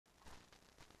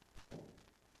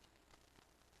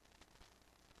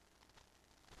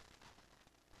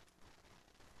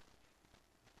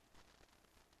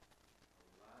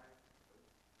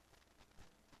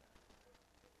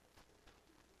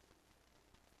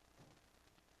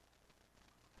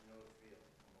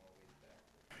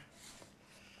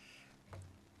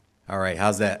All right,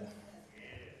 how's that?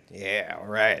 Yeah, all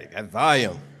right, got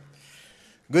volume.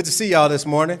 Good to see y'all this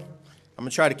morning. I'm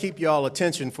gonna try to keep y'all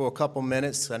attention for a couple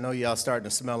minutes. I know y'all starting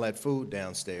to smell that food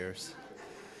downstairs.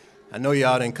 I know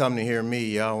y'all didn't come to hear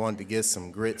me. Y'all wanted to get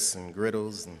some grits and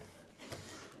griddles and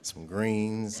some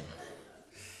greens.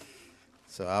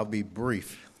 So I'll be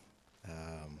brief.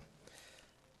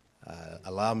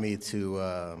 Allow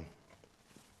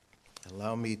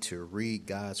me to read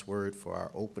God's word for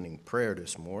our opening prayer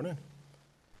this morning.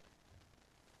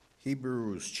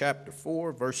 Hebrews chapter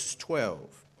 4, verses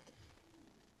 12.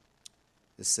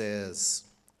 It says,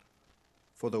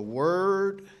 "For the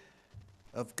word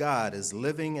of God is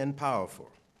living and powerful,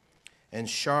 and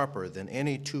sharper than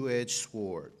any two-edged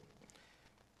sword,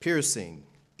 piercing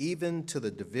even to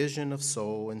the division of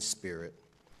soul and spirit,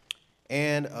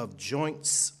 and of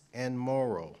joints and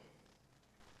marrow,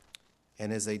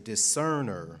 and is a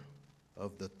discerner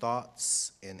of the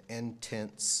thoughts and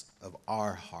intents of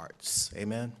our hearts."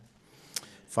 Amen.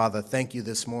 Father, thank you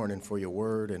this morning for your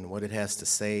word and what it has to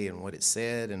say and what it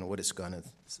said and what it's going to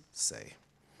say.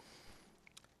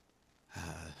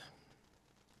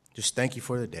 Just thank you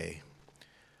for the day.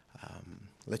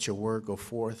 Let your word go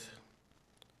forth,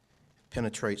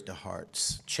 penetrate the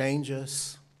hearts, change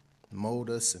us, mold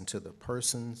us into the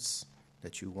persons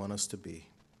that you want us to be,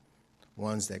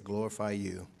 ones that glorify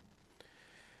you,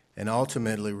 and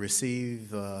ultimately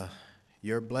receive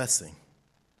your blessing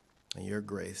and your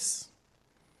grace.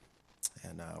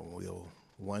 And we'll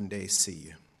one day see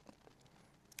you.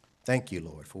 Thank you,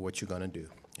 Lord, for what you're going to do.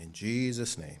 In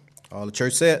Jesus' name. All the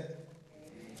church said?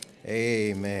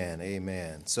 Amen.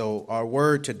 Amen. So our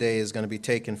word today is going to be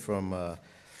taken from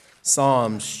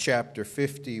Psalms chapter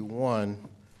 51,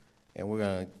 and we're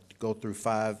going to go through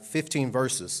 15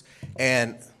 verses.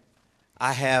 And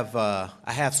I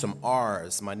have some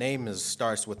R's. My name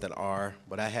starts with an R,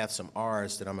 but I have some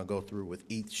R's that I'm going to go through with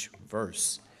each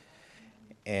verse.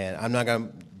 And I'm not going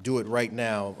to do it right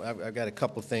now. I've got a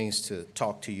couple things to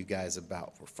talk to you guys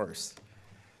about first.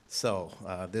 So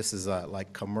this is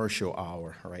like commercial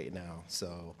hour right now.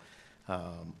 So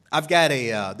I've got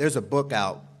there's a book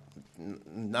out.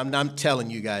 I'm not telling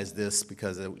you guys this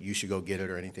because you should go get it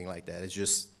or anything like that. It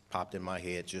just popped in my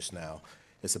head just now.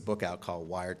 It's a book out called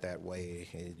Wired That Way.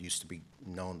 It used to be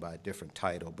known by a different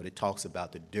title, but it talks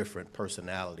about the different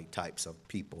personality types of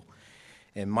people.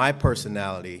 And my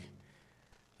personality,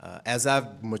 as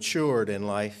I've matured in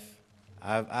life,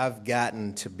 I've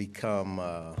gotten to become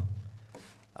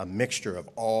a mixture of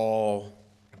all.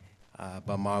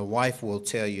 But my wife will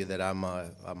tell you that I'm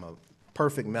a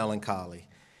perfect melancholy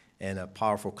and a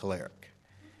powerful choleric.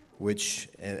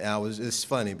 It's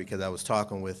funny because I was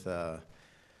talking with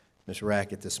Miss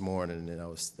Rackett this morning, and I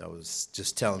was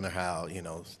just telling her how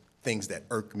things that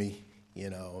irk me.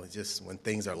 Just when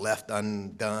things are left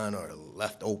undone or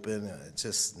left open, it's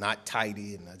just not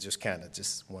tidy, and I just kind of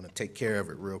just want to take care of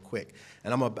it real quick.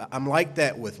 And I'm like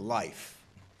that with life.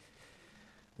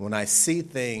 When I see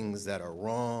things that are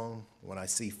wrong, when I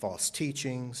see false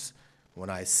teachings, when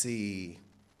I see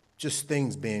just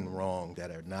things being wrong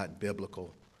that are not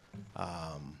biblical,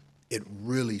 it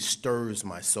really stirs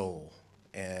my soul,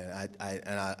 and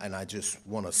I just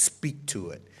want to speak to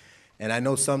it. And I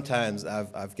know sometimes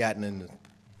I've gotten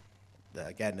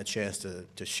a chance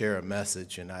to share a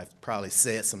message, and I've probably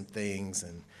said some things,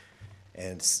 and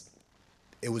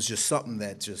it was just something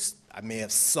that I may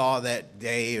have saw that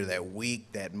day or that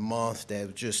week, that month,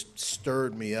 that just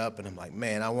stirred me up, and I'm like,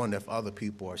 man, I wonder if other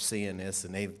people are seeing this,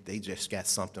 and they just got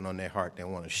something on their heart they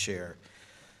want to share.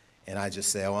 And I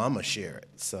just say, I'm going to share it.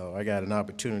 So I got an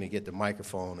opportunity to get the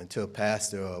microphone until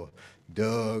Pastor or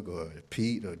Doug or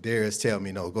Pete or Darius tell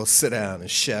me, no, go sit down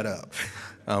and shut up.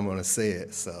 I'm going to say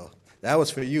it. So that was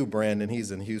for you, Brandon.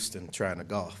 He's in Houston trying to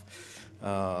golf.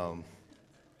 I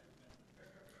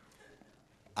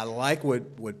like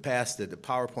what Pastor, the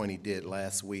PowerPoint he did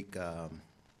last week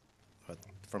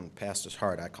from Pastor's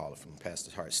Heart. I call it from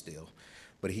Pastor's Heart still.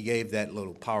 But he gave that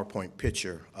little PowerPoint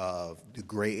picture of the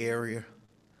gray area.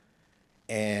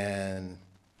 And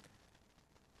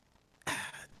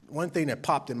one thing that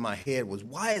popped in my head was,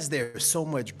 why is there so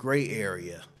much gray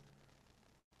area?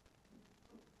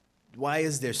 Why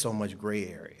is there so much gray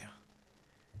area?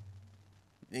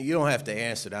 You don't have to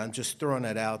answer that. I'm just throwing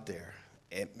that out there.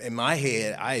 In my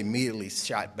head, I immediately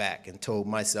shot back and told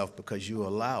myself, because you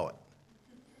allow it.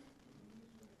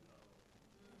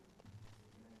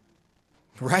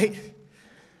 Right?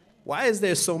 Why is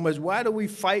there so much? Why do we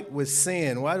fight with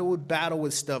sin? Why do we battle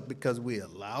with stuff? Because we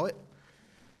allow it?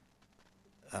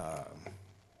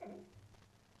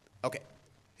 Okay,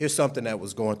 here's something that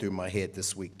was going through my head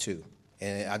this week too.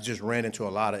 And I've just ran into a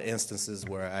lot of instances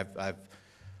where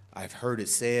I've heard it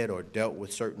said or dealt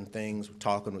with certain things,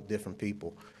 talking with different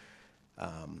people.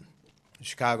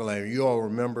 Chicagoland, you all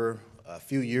remember a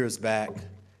few years back,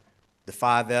 the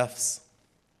 5 F's?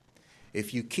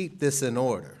 If you keep this in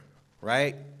order,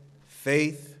 right?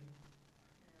 Faith,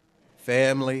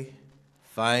 family,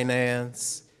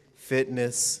 finance,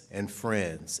 fitness, and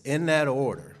friends. In that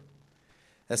order.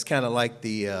 That's kind of like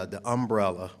the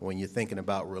umbrella when you're thinking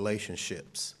about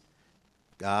relationships.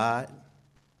 God,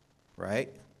 right?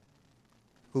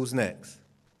 Who's next?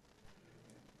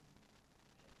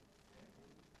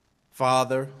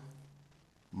 Father,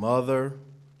 mother,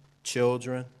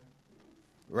 children,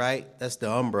 right? That's the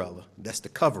umbrella. That's the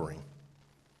covering,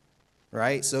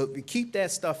 right? So if you keep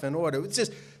that stuff in order, it's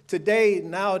just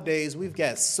nowadays, we've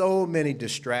got so many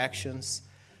distractions.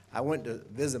 I went to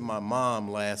visit my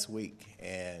mom last week,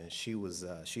 and she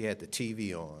had the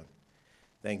TV on.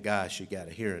 Thank God she got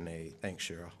a hearing aid. Thanks,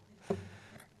 Cheryl.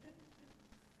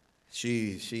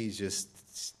 She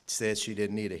just said she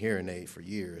didn't need a hearing aid for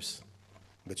years.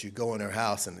 But you go in her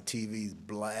house and the TV's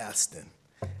blasting.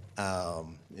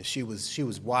 And she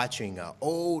was watching an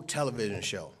old television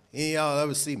show. Y'all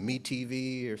ever see Me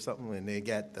TV or something when they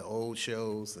got the old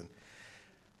shows? And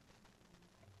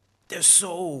they're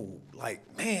so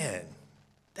like, man,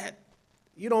 that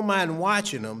you don't mind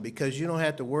watching them because you don't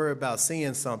have to worry about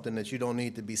seeing something that you don't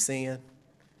need to be seeing.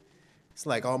 It's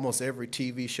like almost every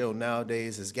TV show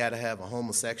nowadays has got to have a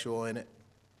homosexual in it.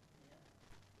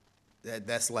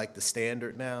 That's like the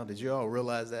standard now. Did you all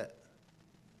realize that?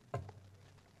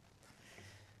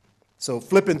 So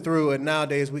flipping through it,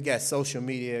 nowadays we got social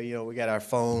media, we got our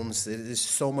phones. There's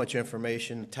so much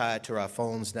information tied to our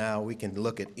phones now. We can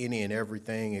look at any and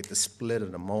everything at the split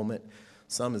of the moment.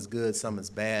 Some is good, some is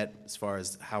bad as far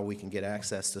as how we can get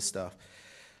access to stuff.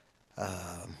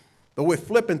 But we're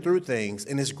flipping through things,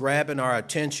 and it's grabbing our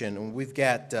attention. And we've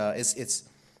got,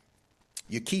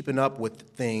 you're keeping up with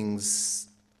things.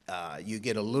 You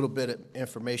get a little bit of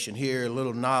information here, a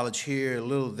little knowledge here, a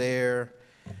little there.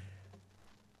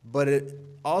 But it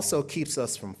also keeps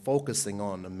us from focusing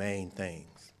on the main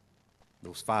things.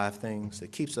 Those 5 things,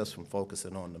 it keeps us from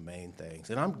focusing on the main things.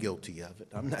 And I'm guilty of it.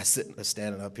 I'm not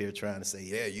standing up here trying to say,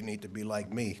 yeah, you need to be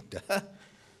like me.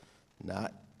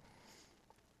 Not.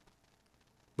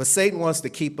 But Satan wants to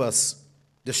keep us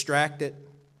distracted,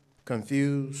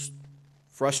 confused,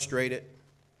 frustrated,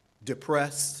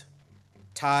 depressed,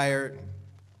 tired,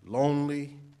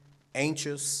 lonely,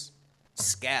 anxious,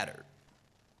 scattered.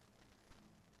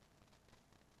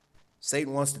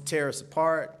 Satan wants to tear us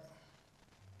apart,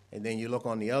 and then you look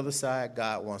on the other side,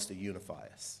 God wants to unify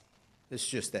us. It's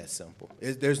just that simple.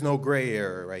 There's no gray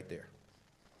area right there.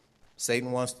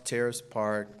 Satan wants to tear us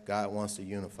apart, God wants to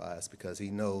unify us because he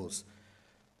knows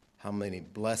how many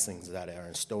blessings that are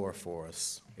in store for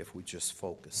us if we just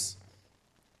focus.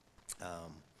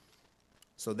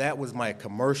 So that was my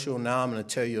commercial. Now I'm going to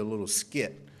tell you a little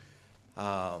skit.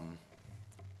 I'm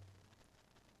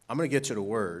going to get to the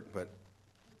word, but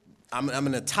I'm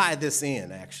going to tie this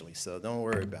in, actually, so don't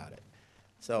worry about it.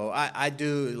 So I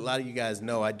do, a lot of you guys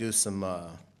know, I do some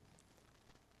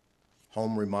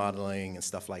home remodeling and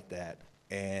stuff like that.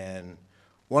 And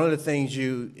one of the things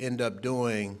you end up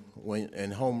doing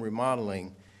in home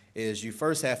remodeling is you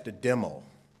first have to demo.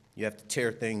 You have to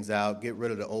tear things out, get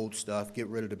rid of the old stuff, get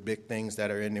rid of the big things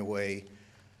that are in the way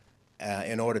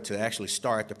in order to actually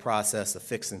start the process of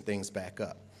fixing things back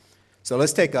up. So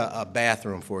let's take a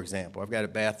bathroom, for example. I've got a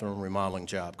bathroom remodeling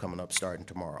job coming up starting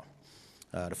tomorrow.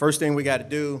 The first thing we got to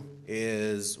do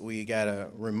is we got to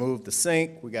remove the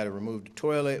sink, we got to remove the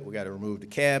toilet, we got to remove the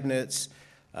cabinets.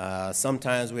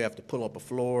 Sometimes we have to pull up a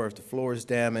floor if the floor is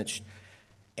damaged.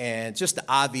 And just the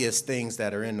obvious things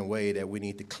that are in the way that we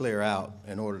need to clear out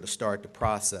in order to start the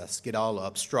process, get all the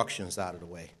obstructions out of the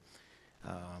way.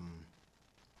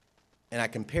 And I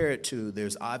compare it to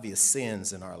there's obvious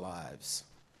sins in our lives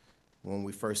when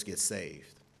we first get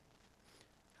saved.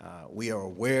 We are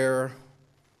aware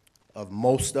of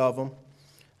most of them,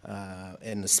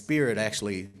 and the Spirit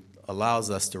actually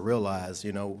allows us to realize,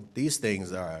 these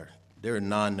things they're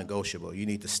non-negotiable. You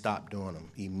need to stop doing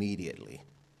them immediately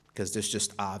because it's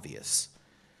just obvious.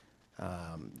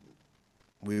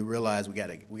 We realize we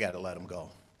got to let them go.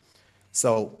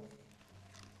 So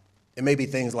it may be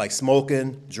things like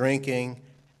smoking, drinking,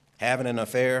 having an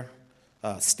affair,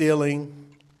 stealing.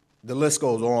 The list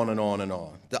goes on and on and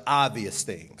on, the obvious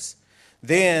things.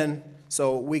 Then,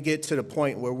 so we get to the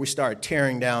point where we start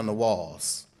tearing down the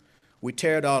walls. We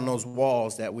tear down those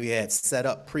walls that we had set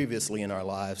up previously in our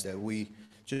lives that we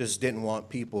just didn't want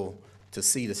people to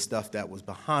see the stuff that was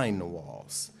behind the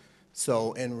walls.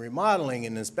 So in remodeling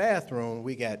in this bathroom,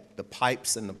 we got the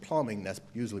pipes and the plumbing that's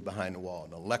usually behind the wall,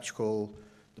 the electrical,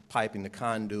 the piping, the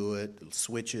conduit, the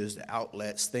switches, the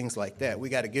outlets, things like that. We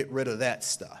got to get rid of that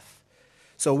stuff.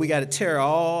 So we got to tear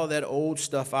all that old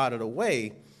stuff out of the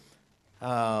way.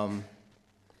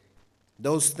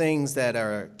 Those things that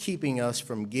are keeping us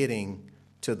from getting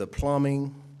to the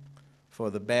plumbing for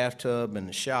the bathtub and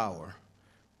the shower,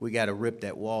 we got to rip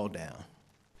that wall down.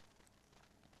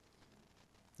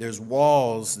 There's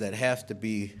walls that have to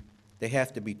be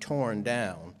torn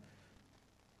down.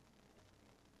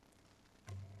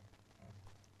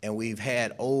 And we've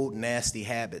had old nasty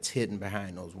habits hidden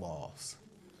behind those walls.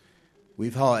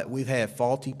 We've had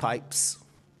faulty pipes,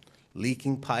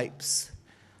 leaking pipes,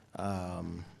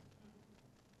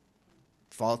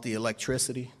 faulty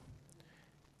electricity.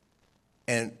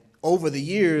 And over the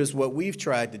years, what we've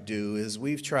tried to do is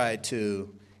we've tried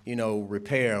to,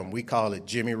 repair them. We call it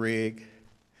Jimmy rig.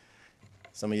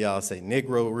 Some of y'all say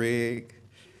Negro rig.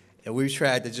 And we've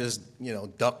tried to just,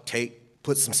 duct tape,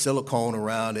 put some silicone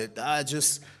around it.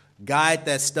 Just guide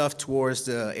that stuff towards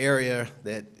the area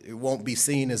that it won't be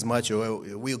seen as much,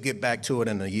 or we'll get back to it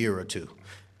in a year or two.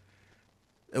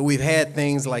 And we've had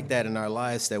things like that in our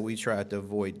lives that we tried to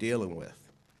avoid dealing with.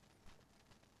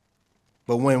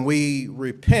 But when we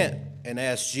repent and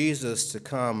ask Jesus to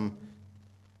come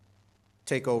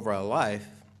take over our life,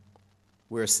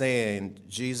 we're saying,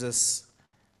 Jesus,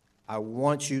 I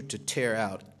want you to tear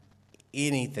out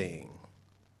anything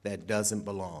that doesn't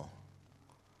belong.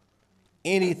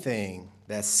 Anything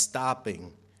that's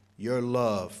stopping your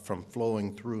love from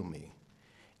flowing through me.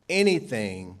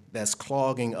 Anything that's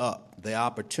clogging up the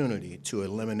opportunity to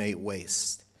eliminate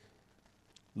waste.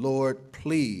 Lord,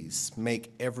 please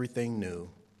make everything new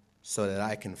so that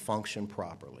I can function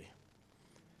properly.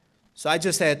 So I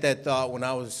just had that thought when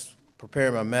I was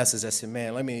preparing my message. I said,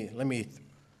 man, let me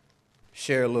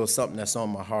share a little something that's on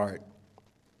my heart,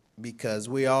 because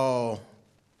we all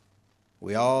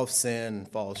sin and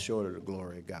fall short of the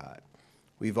glory of God.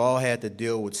 We've all had to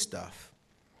deal with stuff.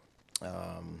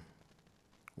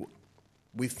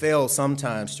 We fail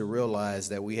sometimes to realize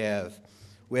that we have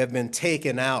been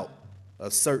taken out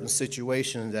of certain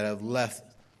situations that have left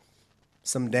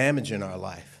some damage in our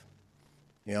life.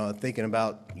 Thinking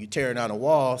about you tearing down a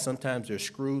wall, sometimes there's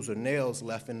screws or nails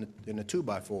left in the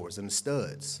 2x4s and the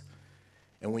studs.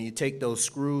 And when you take those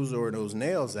screws or those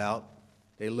nails out,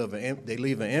 they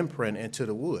leave an imprint into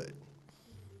the wood.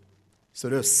 So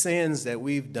there's sins that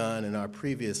we've done in our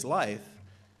previous life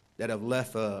that have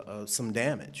left some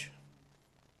damage.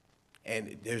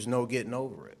 And there's no getting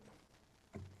over it.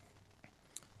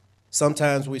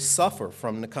 Sometimes we suffer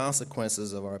from the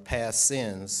consequences of our past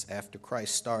sins after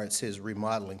Christ starts his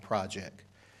remodeling project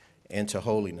into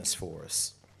holiness for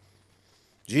us.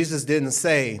 Jesus didn't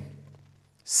say,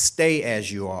 stay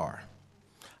as you are.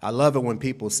 I love it when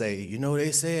people say,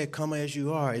 they said, come as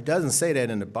you are. It doesn't say that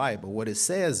in the Bible. What it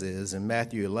says is in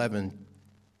Matthew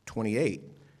 11:28,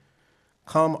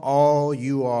 come all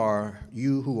you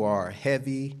who are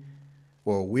heavy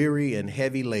or weary and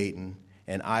heavy laden,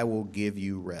 and I will give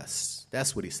you rest.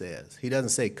 That's what he says. He doesn't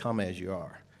say come as you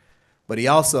are. But he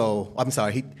also,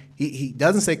 he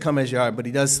doesn't say come as you are, but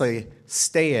he does say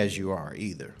stay as you are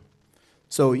either.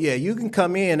 So yeah, you can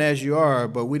come in as you are,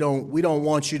 but we don't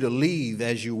want you to leave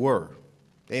as you were.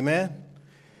 Amen?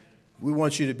 We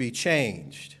want you to be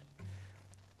changed.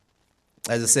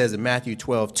 As it says in Matthew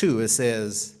 12:2, it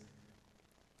says,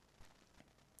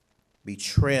 be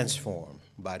transformed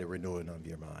by the renewing of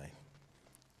your mind.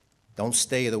 Don't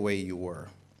stay the way you were.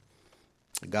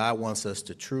 God wants us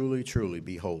to truly, truly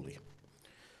be holy.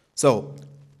 So,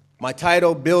 my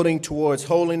title, Building Towards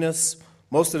Holiness.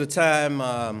 Most of the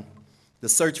time, the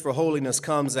search for holiness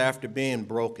comes after being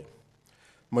broken.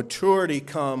 Maturity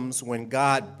comes when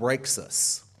God breaks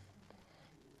us.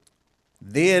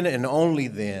 Then and only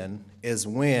then is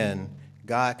when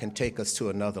God can take us to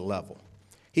another level.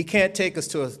 He can't take us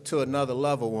to another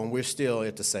level when we're still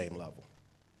at the same level,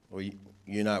 or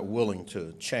you're not willing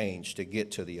to change to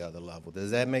get to the other level.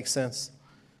 Does that make sense?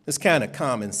 It's kind of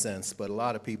common sense, but a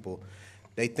lot of people,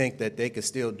 they think that they could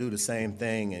still do the same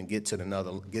thing and get to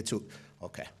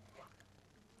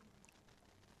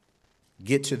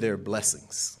their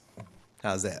blessings.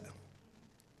 How's that?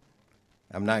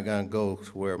 I'm not going to go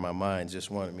to where my mind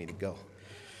just wanted me to go.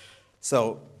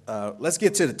 So let's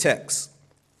get to the text.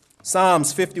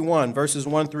 Psalms 51, verses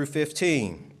 1 through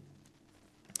 15.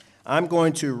 I'm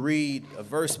going to read a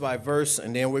verse by verse,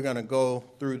 and then we're going to go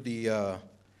through the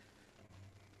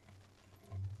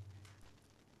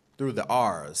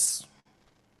R's.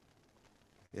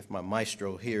 If my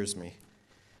maestro hears me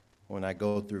when I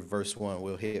go through verse 1,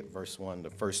 we'll hit verse 1, the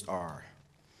first R.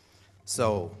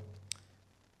 So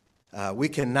we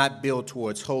cannot build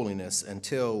towards holiness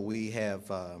until we have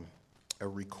a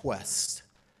request.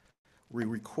 We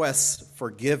request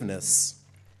forgiveness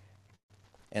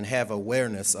and have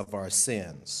awareness of our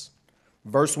sins.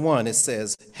 Verse 1, it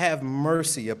says, "Have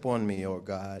mercy upon me, O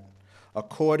God,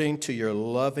 according to your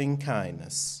loving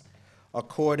kindness,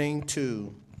 according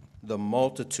to the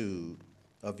multitude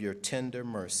of your tender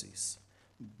mercies.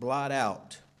 Blot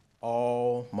out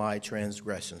all my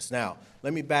transgressions." Now,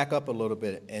 let me back up a little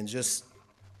bit and just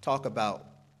talk about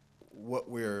what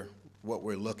we're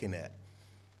looking at.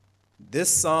 This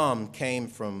psalm came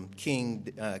from King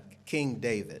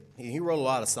David. He wrote a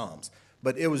lot of psalms,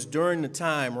 but it was during the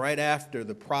time right after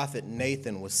the prophet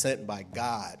Nathan was sent by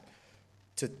God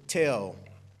to tell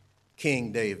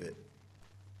King David,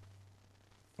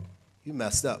 "You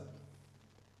messed up."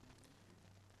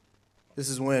 This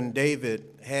is when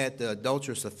David had the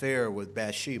adulterous affair with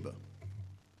Bathsheba.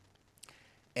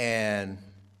 And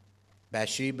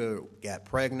Bathsheba got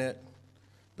pregnant.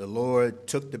 The Lord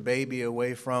took the baby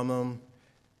away from him.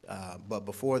 But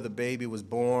before the baby was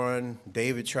born,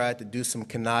 David tried to do some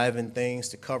conniving things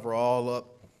to cover all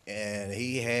up. And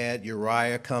he had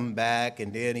Uriah come back.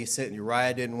 And then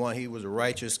Uriah didn't want, he was a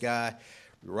righteous guy.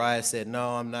 Uriah said,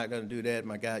 "No, I'm not going to do that,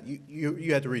 my God."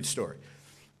 You have to read the story.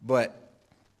 But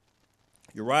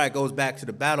Uriah goes back to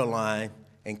the battle line,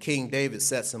 and King David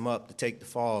sets him up to take the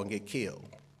fall and get killed.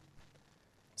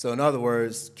 So in other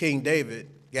words, King David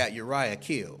got Uriah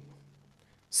killed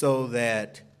so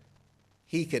that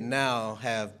he could now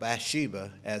have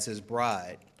Bathsheba as his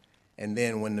bride. And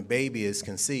then when the baby is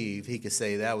conceived, he could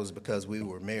say that was because we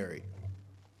were married.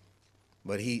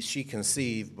 But she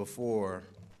conceived before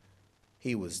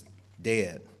he was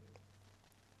dead.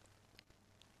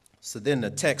 So then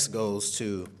the text goes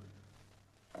to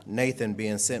Nathan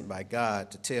being sent by God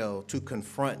to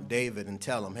confront David and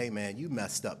tell him, "Hey man, you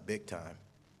messed up big time.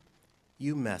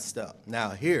 You messed up."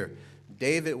 Now here,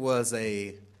 David was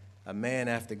a man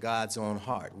after God's own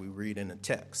heart, we read in the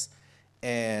text.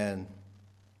 And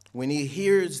when he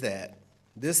hears that,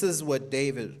 this is what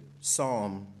David's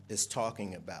psalm is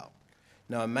talking about.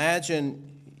 Now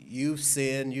imagine you've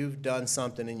sinned, you've done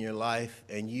something in your life,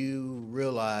 and you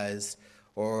realize,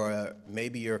 or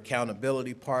maybe your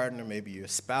accountability partner, maybe your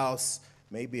spouse,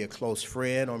 maybe a close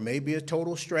friend, or maybe a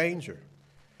total stranger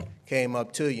came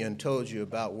up to you and told you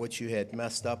about what you had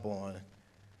messed up on,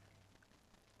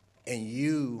 and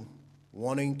you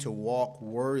wanting to walk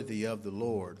worthy of the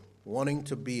Lord, wanting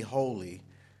to be holy,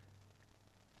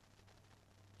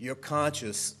 your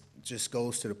conscience just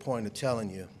goes to the point of telling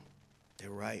you, they're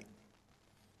right.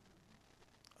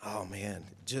 Oh man,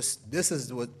 this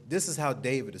is how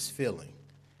David is feeling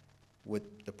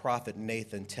with the prophet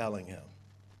Nathan telling him.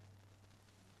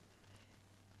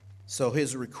 So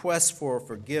his request for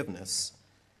forgiveness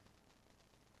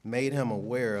made him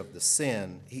aware of the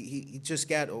sin.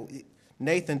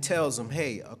 Nathan tells him,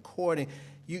 "Hey,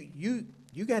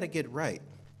 you got to get right."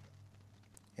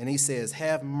 And he says,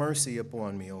 "Have mercy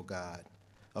upon me, O God,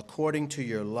 according to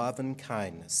your loving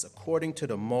kindness, according to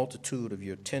the multitude of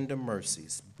your tender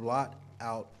mercies, blot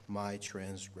out my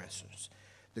transgressions."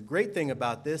 The great thing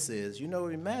about this is,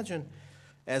 imagine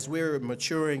as we're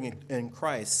maturing in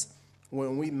Christ,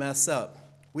 when we mess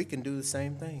up, we can do the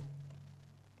same thing.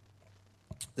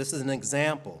 This is an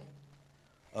example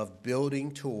of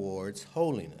building towards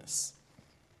holiness.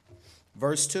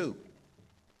 Verse 2,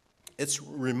 it's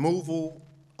removal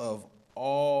of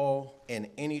all and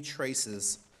any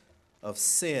traces of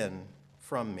sin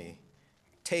from me.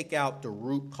 Take out the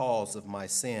root cause of my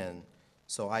sin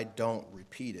so I don't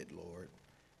repeat it, Lord.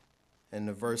 And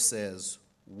the verse says,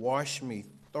 "Wash me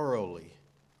thoroughly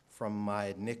from my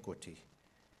iniquity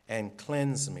and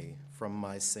cleanse me from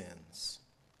my sins."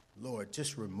 Lord,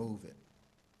 just remove it.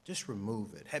 Just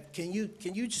remove it. Can you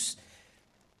just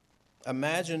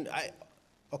imagine?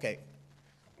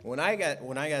 When I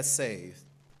got saved,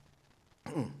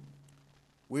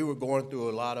 we were going through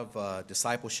a lot of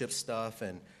discipleship stuff,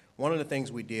 and one of the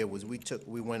things we did was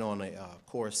we went on a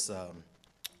course. I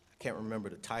can't remember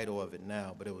the title of it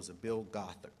now, but it was a Bill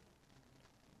Gothard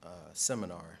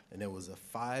seminar, and it was a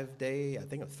 5-day, I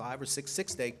think a 5 or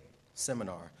 6-day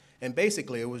seminar, and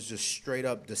basically it was just straight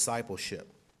up discipleship,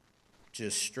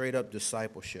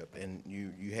 and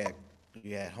you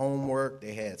had homework,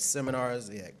 they had seminars,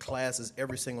 they had classes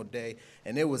every single day,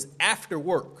 and it was after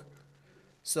work.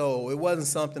 So it wasn't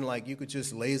something like you could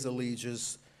just lazily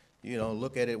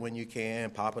look at it when you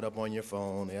can, pop it up on your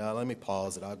phone. Yeah, let me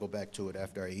pause it. I'll go back to it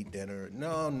after I eat dinner.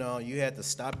 No, you had to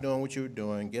stop doing what you were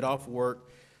doing, get off work,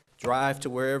 drive to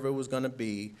wherever it was going to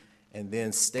be, and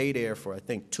then stay there for, I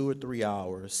think, 2 or 3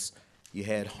 hours. You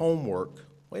had homework.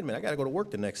 Wait a minute, I got to go to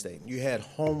work the next day. You had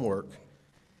homework,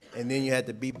 and then you had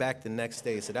to be back the next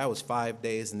day. So that was 5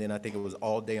 days, and then I think it was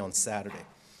all day on Saturday.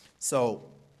 So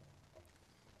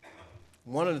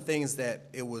one of the things that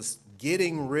it was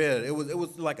getting rid, it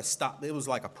was like a stop, it was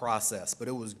like a process, but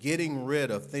it was getting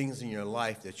rid of things in your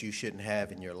life that you shouldn't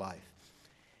have in your life.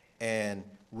 And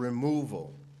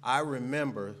removal. I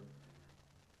remember,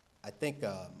 I think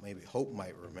maybe Hope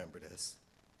might remember this,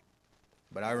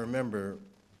 but I remember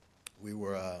we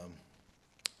were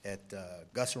at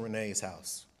Gus and Renee's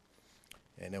house,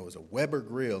 and there was a Weber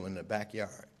grill in the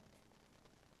backyard,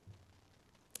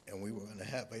 and we were going to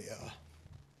have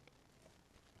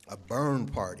a burn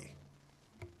party,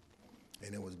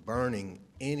 and it was burning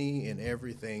any and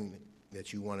everything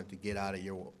that you wanted to get out of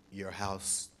your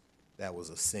house that was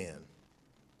a sin.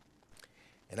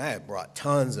 And I had brought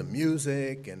tons of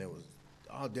music, and it was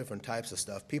all different types of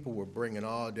stuff. People were bringing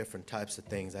all different types of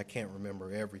things. I can't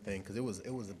remember everything because it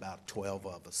was about 12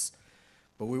 of us.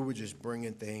 But we were just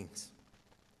bringing things.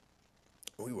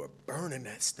 We were burning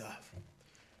that stuff.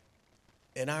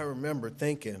 And I remember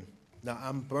thinking, now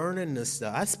I'm burning this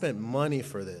stuff. I spent money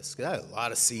for this. 'Cause I had a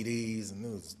lot of CDs, and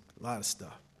there was a lot of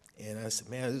stuff. And I said,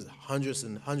 man, there's hundreds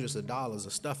and hundreds of dollars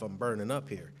of stuff I'm burning up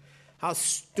here. How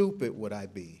stupid would I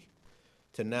be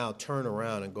to now turn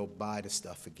around and go buy the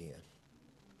stuff again?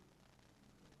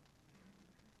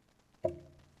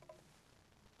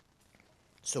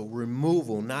 So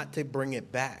removal, not to bring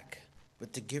it back,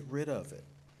 but to get rid of it.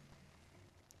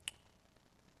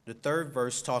 The third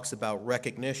verse talks about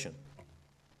recognition.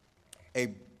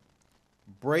 A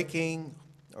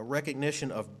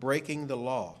recognition of breaking the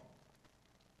law.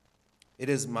 It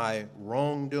is my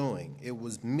wrongdoing. It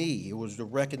was me. It was the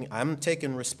reckoning. I'm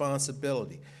taking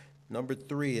responsibility. Number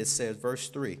 3, it says, verse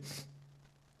 3,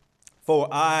 for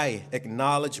I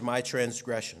acknowledge my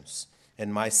transgressions,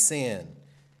 and my sin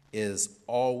is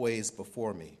always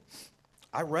before me.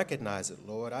 I recognize it,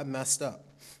 Lord. I messed up.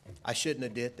 I shouldn't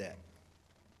have did that.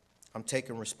 I'm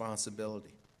taking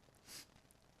responsibility.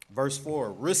 Verse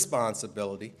 4,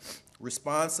 responsibility.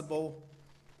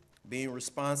 Being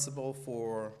responsible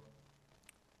for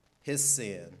his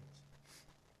sin.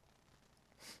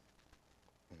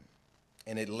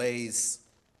 And it lays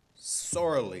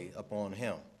sorely upon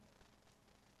him.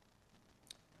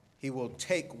 He will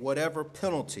take whatever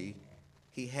penalty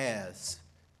he has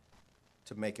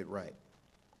to make it right.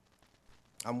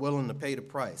 I'm willing to pay the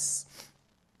price.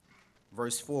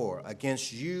 Verse 4,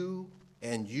 against you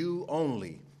and you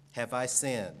only have I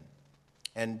sinned,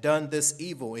 and done this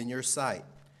evil in your sight,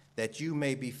 that you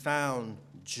may be found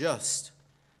just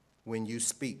when you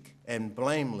speak, and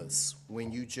blameless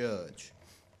when you judge.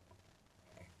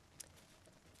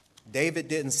 David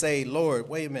didn't say, Lord,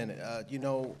 wait a minute,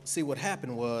 see what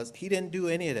happened was, he didn't do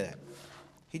any of that.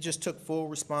 He just took full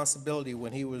responsibility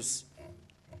when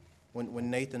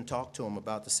Nathan talked to him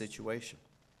about the situation.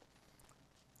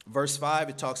 Verse 5,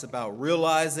 it talks about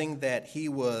realizing that he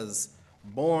was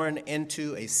born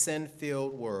into a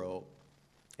sin-filled world,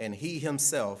 and he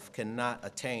himself cannot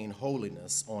attain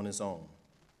holiness on his own.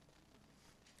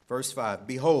 Verse 5,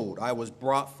 behold, I was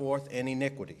brought forth in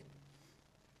iniquity,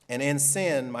 and in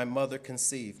sin my mother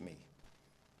conceived me.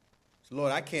 So,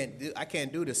 Lord, I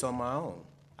can't do this on my own.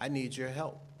 I need your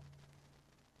help.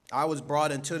 I was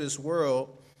brought into this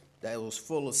world that was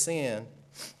full of sin.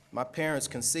 My parents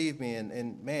conceived me,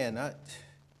 and man,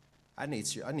 I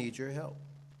need your help.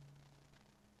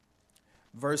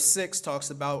 Verse 6 talks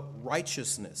about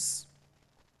righteousness.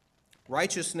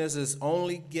 Righteousness is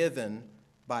only given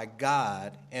by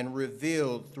God and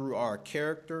revealed through our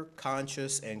character,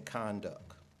 conscience, and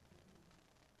conduct.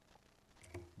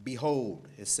 Behold,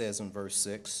 it says in verse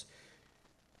 6,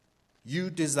 you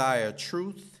desire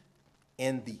truth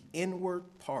in the inward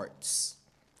parts,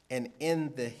 and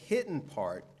in the hidden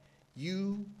part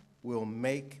you will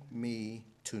make me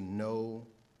to know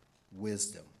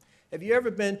wisdom. Have you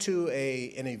ever been to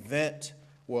an event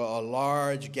where a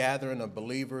large gathering of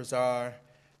believers are,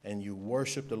 and you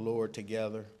worship the Lord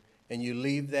together, and you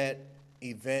leave that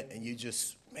event and you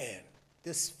just, man,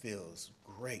 this feels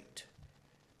great.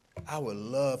 I would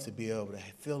love to be able to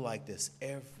feel like this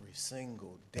every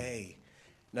single day.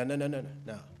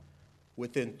 No.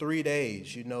 Within 3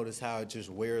 days, you notice how it just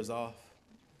wears off.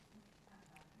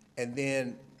 And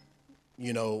then,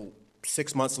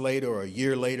 6 months later or a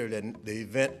year later, then the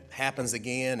event happens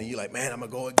again, and you're like, man, I'm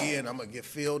going to go again. I'm going to get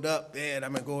filled up. Man,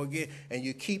 I'm going to go again. And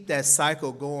you keep that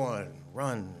cycle going.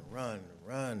 Run.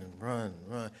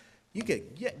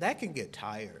 That can get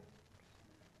tired.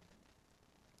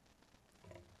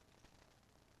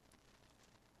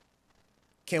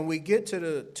 can we get to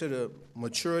the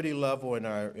maturity level in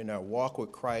our walk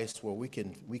with Christ where we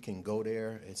can go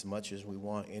there as much as we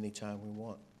want, anytime we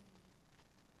want?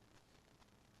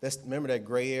 Remember that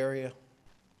gray area?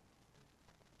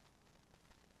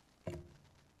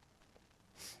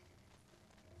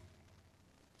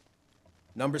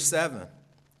 Number 7,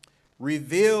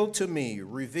 reveal to me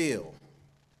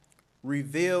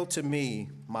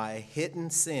my hidden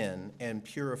sin and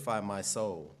purify my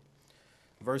soul.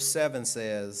 Verse 7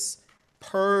 says,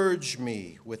 purge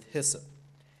me with hyssop,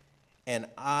 and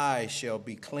I shall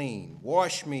be clean.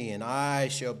 Wash me, and I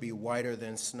shall be whiter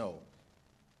than snow.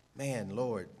 Man,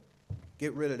 Lord,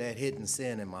 get rid of that hidden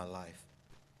sin in my life.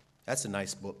 That's a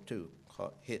nice book, too,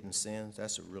 called Hidden Sins.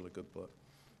 That's a really good book.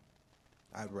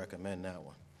 I'd recommend that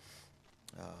one.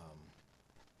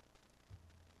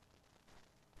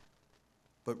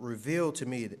 But reveal to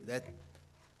me that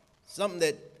something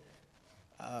that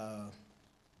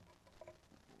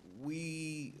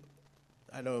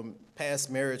I know past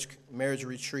marriage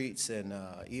retreats and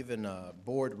even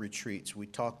board retreats, we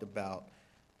talked about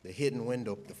the hidden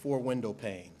window, the 4 window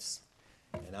panes.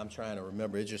 And I'm trying to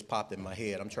remember, it just popped in my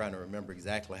head. I'm trying to remember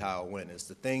exactly how it went. It's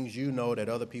the things you know that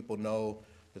other people know,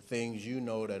 the things you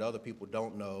know that other people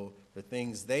don't know, the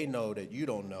things they know that you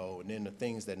don't know, and then the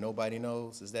things that nobody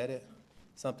knows. Is that it?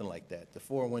 Something like that, the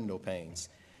 4 window panes.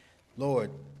 Lord,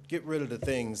 get rid of the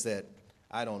things that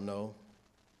I don't know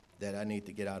that I need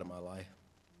to get out of my life.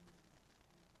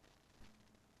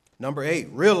 Number 8,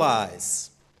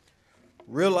 realize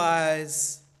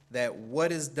that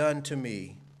what is done to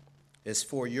me is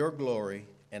for your glory,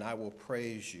 and I will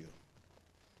praise you.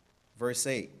 Verse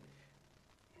 8,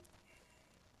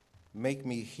 make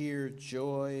me hear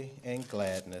joy and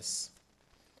gladness,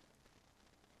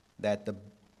 that the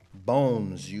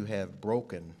bones you have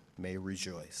broken may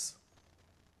rejoice.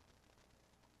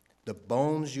 The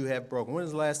bones you have broken. When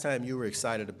was the last time you were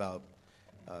excited about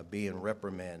being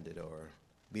reprimanded or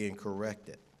being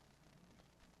corrected?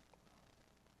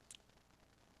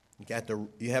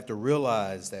 You have to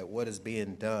realize that what is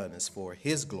being done is for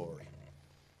his glory,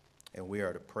 and we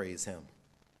are to praise him.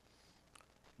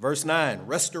 Verse 9,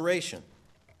 restoration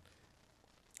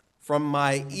from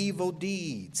my evil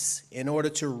deeds in order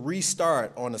to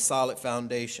restart on a solid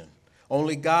foundation.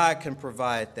 Only God can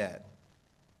provide that.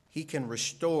 He can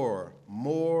restore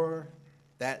more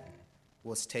that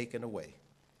was taken away.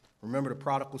 Remember the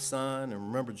prodigal son and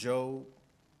remember Job?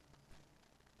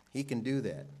 He can do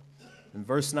that. In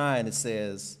verse 9 it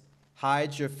says,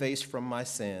 hide your face from my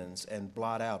sins and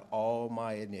blot out all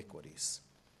my iniquities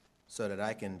so that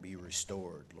I can be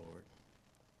restored, Lord.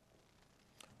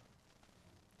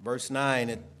 Verse 9,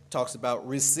 it talks about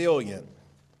resilience.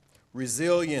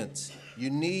 Resilience, you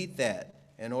need that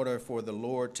in order for the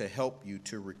Lord to help you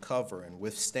to recover and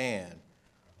withstand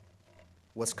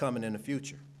what's coming in the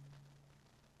future.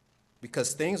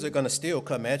 Because things are going to still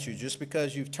come at you just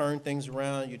because you've turned things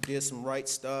around, you did some right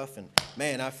stuff, and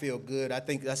man, I feel good. I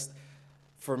think that's,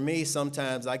 for me,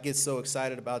 sometimes I get so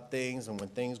excited about things, and when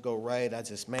things go right, I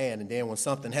just, man, and then when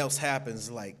something else happens,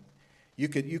 like, you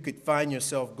could find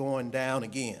yourself going down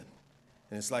again.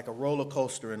 And it's like a roller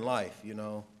coaster in life, you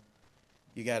know.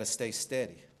 You got to stay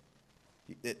steady.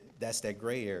 That's that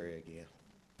gray area again.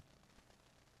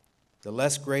 The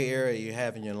less gray area you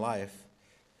have in your life,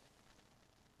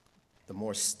 the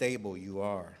more stable you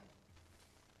are.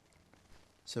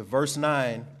 So verse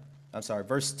 10,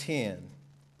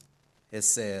 it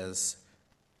says,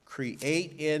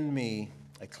 create in me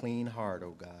a clean heart,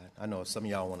 O God. I know some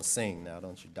of y'all want to sing now,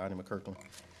 don't you, Donnie McKirkland?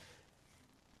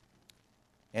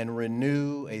 And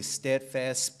renew a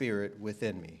steadfast spirit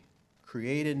within me.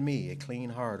 Create in me a clean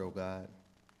heart, O God,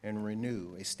 and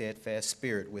renew a steadfast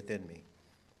spirit within me.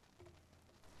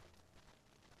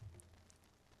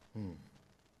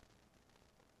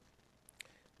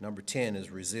 Number 10 is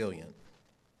resilient,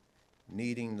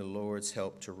 needing the Lord's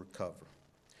help to recover.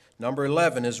 Number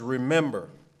 11 is remember.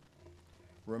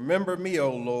 Remember me,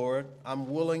 O Lord. I'm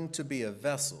willing to be a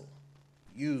vessel.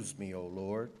 Use me, O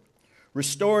Lord.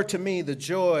 Restore to me the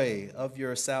joy of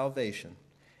your salvation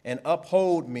and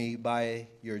uphold me by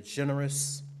your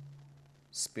generous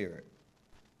spirit.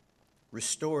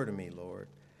 Restore to me, Lord.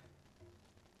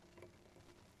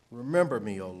 Remember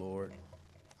me, O Lord.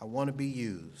 I want to be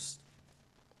used.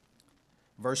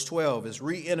 Verse 12 is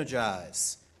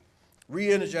re-energize.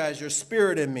 Re-energize your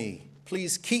spirit in me.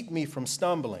 Please keep me from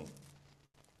stumbling.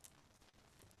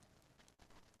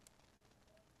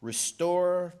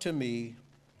 Restore to me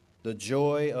the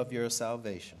joy of your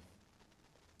salvation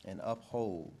and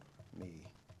uphold me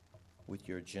with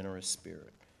your generous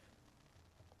spirit.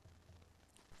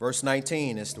 Verse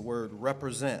 19 is the word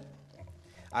represent.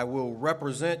 I will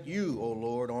represent you, O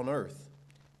Lord, on earth.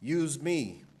 Use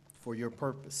me for your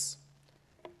purpose.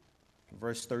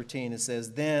 Verse 13, it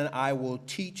says, then I will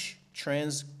teach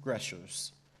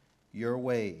transgressors your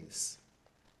ways,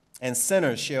 and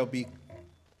sinners shall be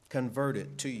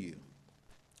converted to you.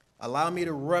 Allow me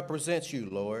to represent you,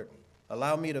 Lord.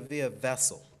 Allow me to be a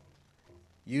vessel.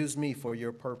 Use me for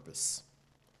your purpose.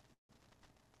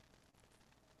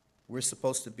 We're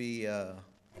supposed to be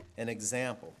an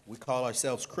example. We call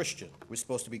ourselves Christian. We're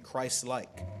supposed to be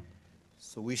Christ-like.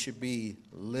 So we should be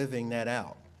living that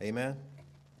out. Amen?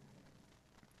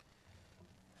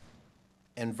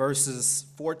 And verses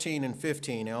 14 and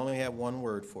 15, I only have one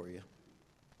word for you.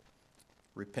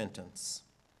 Repentance.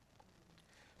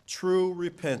 True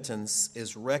repentance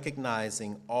is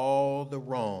recognizing all the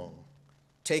wrong,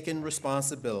 taking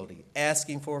responsibility,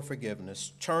 asking for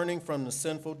forgiveness, turning from the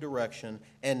sinful direction,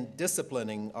 and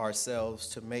disciplining ourselves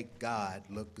to make God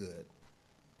look good.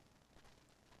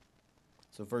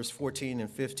 So verse 14 and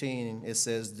 15, it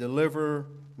says, deliver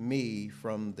me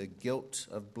from the guilt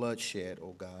of bloodshed,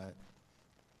 O God.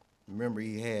 Remember,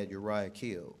 he had Uriah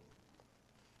killed,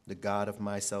 the God of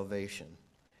my salvation.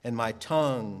 And my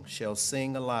tongue shall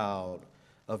sing aloud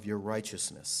of your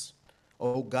righteousness.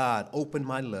 O God, open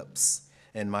my lips,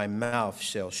 and my mouth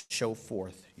shall show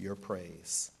forth your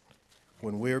praise.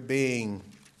 When we're being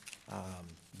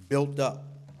built up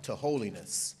to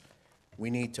holiness, we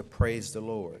need to praise the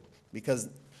Lord. Because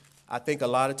I think a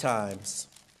lot of times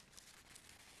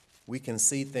we can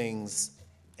see things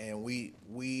and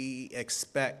we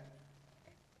expect,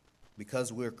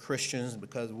 because we're Christians,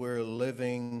 because we're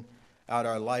living out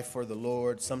our life for the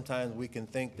Lord, sometimes we can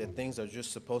think that things are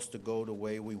just supposed to go the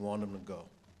way we want them to go.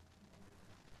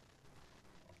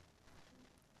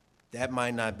 That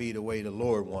might not be the way the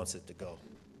Lord wants it to go.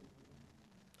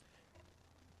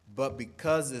 But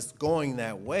because it's going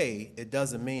that way, it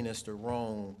doesn't mean it's the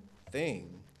wrong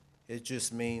thing. It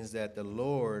just means that the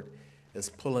Lord is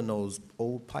pulling those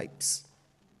old pipes,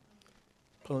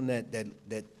 pulling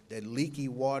that leaky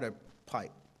water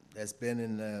pipe that's been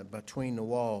in between the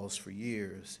walls for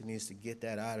years. He needs to get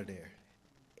that out of there.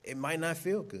 It might not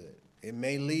feel good. It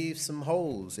may leave some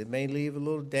holes. It may leave a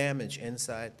little damage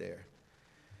inside there.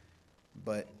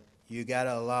 But you got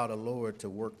to allow the Lord to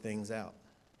work things out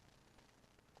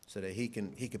so that he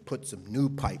can put some new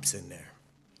pipes in there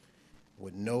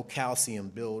with no calcium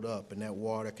build up, and that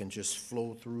water can just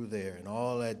flow through there, and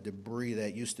all that debris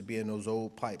that used to be in those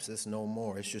old pipes, it's no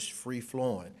more. It's just free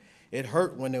flowing. It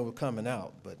hurt when they were coming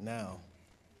out, but now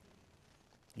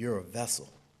you're a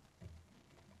vessel.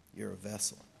 You're a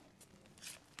vessel.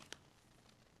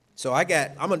 So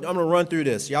I'm gonna run through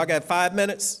this. Y'all got 5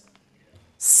 minutes?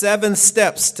 7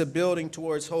 steps to building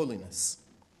towards holiness.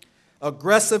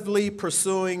 Aggressively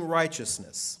pursuing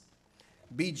righteousness.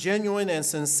 Be genuine and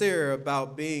sincere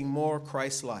about being more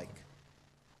Christ-like.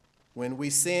 When we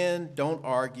sin, don't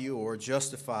argue or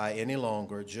justify any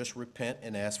longer. Just repent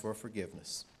and ask for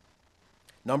forgiveness.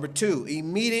 Number 2,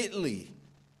 immediately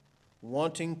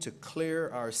wanting to clear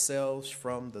ourselves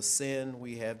from the sin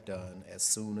we have done as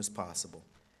soon as possible.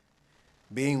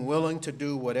 Being willing to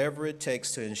do whatever it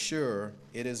takes to ensure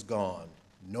it is gone.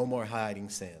 No more hiding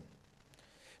sin.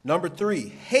 Number 3,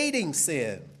 hating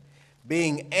sin.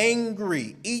 Being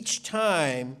angry each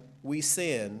time we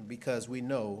sin because we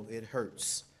know it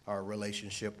hurts our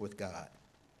relationship with God.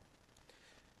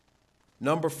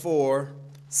 Number 4,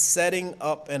 setting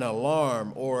up an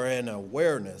alarm or an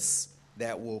awareness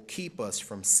that will keep us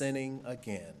from sinning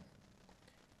again.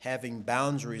 Having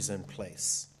boundaries in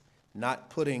place,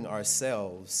 not putting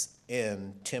ourselves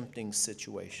in tempting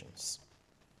situations.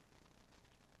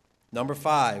 Number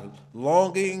 5,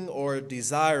 longing or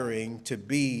desiring to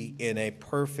be in a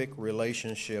perfect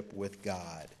relationship with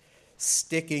God,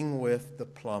 sticking with the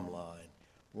plumb line.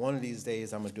 One of these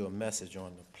days, I'm going to do a message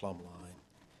on the plumb line.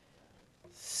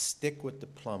 Stick with the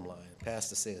plumb line.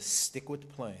 Pastor says, stick with the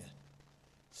plan.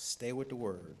 Stay with the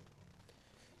word.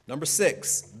 Number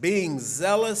 6, being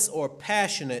zealous or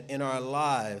passionate in our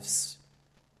lives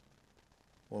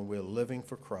when we're living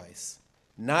for Christ,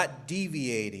 not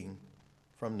deviating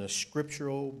from the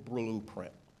scriptural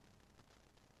blueprint.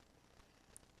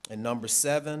 And number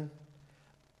 7,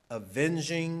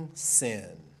 avenging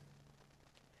sin,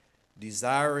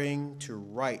 desiring to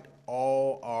right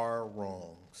all our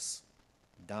wrongs,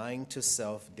 dying to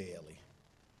self daily.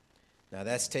 Now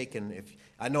that's taken,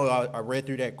 I know I read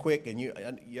through that quick, and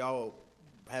y'all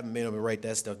haven't been able to write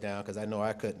that stuff down because I know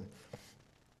I couldn't.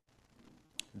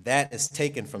 That is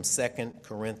taken from 2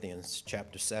 Corinthians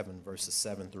chapter 7, verses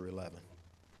 7 through 11.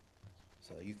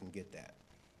 So you can get that.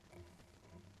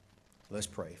 Let's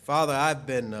pray. Father, I've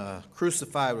been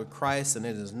crucified with Christ, and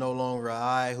it is no longer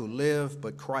I who live,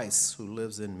 but Christ who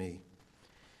lives in me.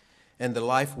 And the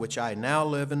life which I now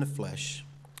live in the flesh,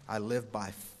 I live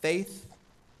by faith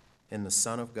in the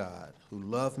Son of God, who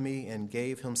loved me and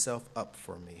gave himself up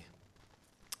for me.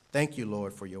 Thank you,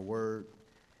 Lord, for your word,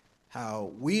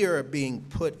 how we are being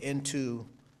put into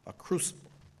a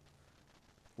crucible.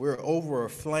 We're over a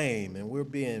flame, and we're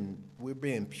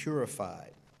being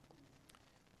purified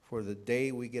for the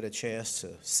day we get a chance to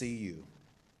see you,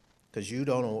 because you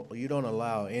don't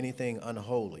allow anything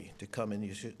unholy to come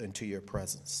into your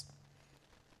presence.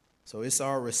 So it's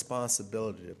our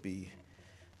responsibility to be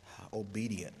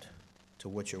obedient to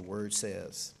what your word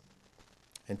says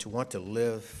and to want to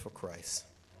live for Christ.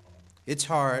 It's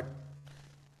hard.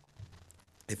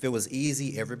 If it was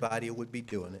easy, everybody would be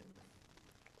doing it.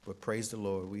 But praise the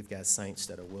Lord, we've got saints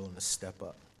that are willing to step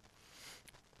up.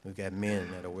 We've got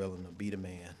men that are willing to be the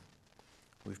man.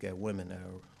 We've got women that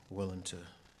are willing to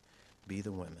be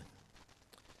the women.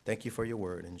 Thank you for your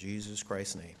word. In Jesus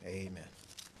Christ's name, amen.